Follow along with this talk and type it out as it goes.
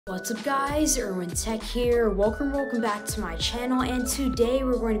What's up guys, IrwinTech here. Welcome back to my channel, and today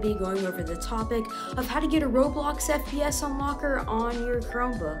we're going to be going over the topic of how to get a Roblox FPS unlocker on your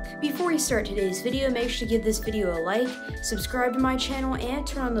Chromebook. Before we start today's video, make sure to give this video a like, subscribe to my channel, and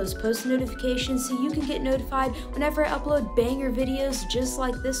turn on those post notifications so you can get notified whenever I upload banger videos just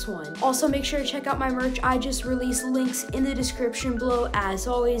like this one. Also, make sure to check out my merch. I just released links in the description below. As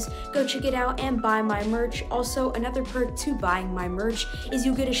always, go check it out and buy my merch. Also, another perk to buying my merch is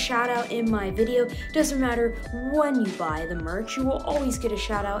you get a shout out in my video. Doesn't matter when you buy the merch, you will always get a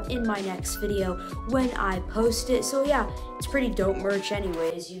shout out in my next video when I post it. So yeah, it's pretty dope merch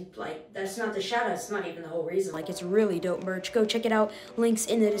anyways. That's not the shout out, it's not even the whole reason. It's really dope merch. Go check it out. Links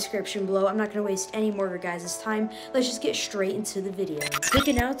in the description below. I'm not gonna waste any more of your guys' time. Let's just get straight into the video. Quick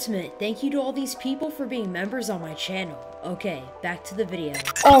announcement. Thank you to all these people for being members on my channel. Okay, back to the video.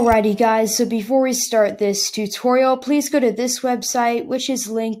 Alrighty guys, so before we start this tutorial, please go to this website, which is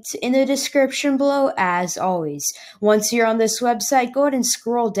linked in the description below as always. Once you're on this website, go ahead and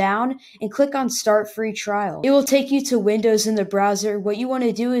scroll down and click on Start Free Trial. It will take you to Windows in the browser. What you want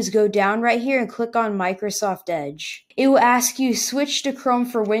to do is go down right here and click on Microsoft Edge. It will ask you switch to Chrome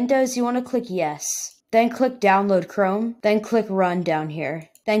for Windows. You want to click yes. Then click Download Chrome. Then click Run down here.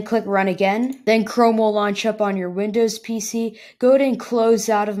 Then click Run again. Then Chrome will launch up on your Windows PC. Go ahead and close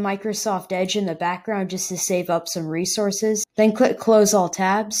out of Microsoft Edge in the background just to save up some resources. Then click Close All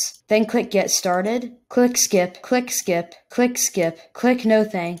Tabs. Then click Get Started. Click Skip, click Skip, click Skip, click No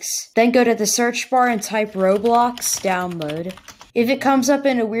Thanks. Then go to the search bar and type Roblox Download. If it comes up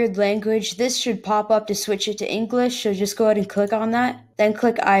in a weird language, this should pop up to switch it to English, so just go ahead and click on that. Then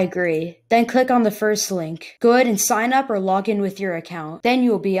click I agree. Then click on the first link. Go ahead and sign up or log in with your account. Then you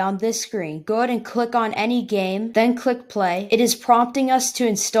will be on this screen. Go ahead and click on any game, then click play. It is prompting us to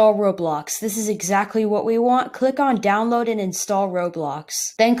install Roblox. This is exactly what we want. Click on download and install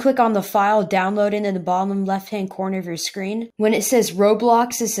Roblox. Then click on the file downloaded in the bottom left hand corner of your screen. When it says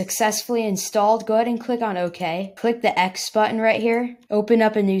Roblox is successfully installed, go ahead and click on OK. Click the X button right here. Open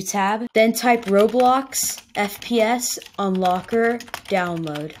up a new tab. Then type Roblox FPS unlocker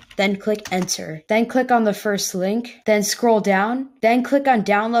download. Then click enter. Then click on the first link. Then scroll down. Then click on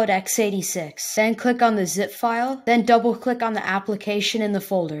download x86. Then click on the zip file. Then double click on the application in the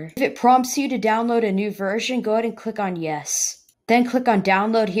folder. If it prompts you to download a new version, go ahead and click on yes. Then click on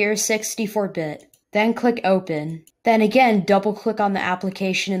download here 64-bit. Then click open. Then again, double click on the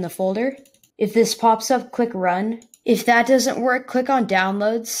application in the folder. If this pops up, click run. If that doesn't work, click on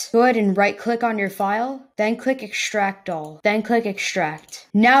downloads. Go ahead and right click on your file, then click extract all, then click extract.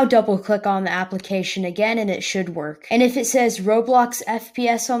 Now double click on the application again and it should work. And if it says Roblox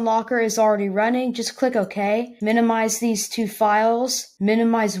FPS unlocker is already running, just click OK. Minimize these two files,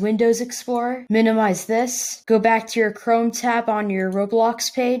 minimize Windows Explorer, minimize this, go back to your Chrome tab on your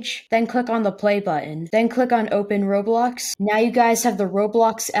Roblox page, then click on the play button, then click on open Roblox. Now you guys have the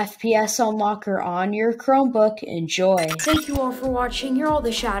Roblox FPS unlocker on your Chromebook. Enjoy. Thank you all for watching. Here are all the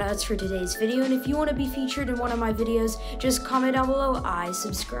shoutouts for today's video, and if you want to be featured in one of my videos, just comment down below I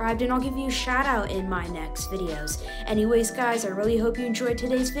subscribed and I'll give you a shout out in my next videos. Anyways guys, I really hope you enjoyed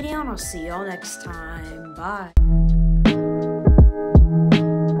today's video and I'll see y'all next time. Bye.